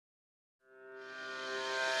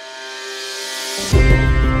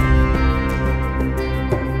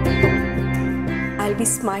I'll be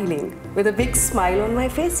smiling with a big smile on my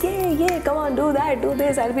face. Yeah, come on, do that, do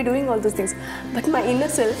this. I'll be doing all those things. But my inner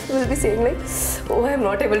self will be saying like, oh, I'm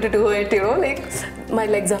not able to do it, like my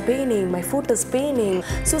legs are paining, my foot is paining.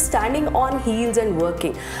 So standing on heels and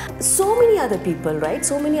working. So many other people, right?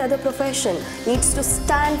 So many other profession needs to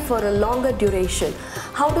stand for a longer duration.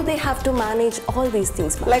 How do they have to manage all these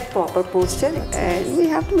things? Like proper posture, and we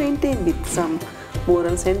have to maintain with some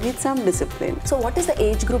morals and with some discipline. So what is the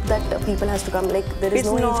age group that people has to come? Like there is It's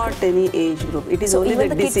no not age group. any age group. It is only even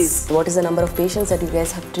the kids, disease. what is the number of patients that you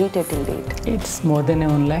guys have treated till date? It's more than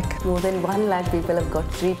 1 lakh. More than 1 lakh people have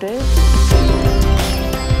got treated.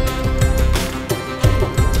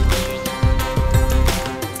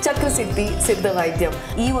 ಚಕ್ರಸಿದ್ಧಿ ಸಿದ್ಧ ವೈದ್ಯಂ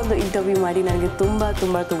ಈ ಒಂದು interview ಮಾಡಿ ನನಗೆ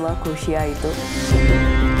ತುಂಬ ಖುಷಿ ಆಯಿತು.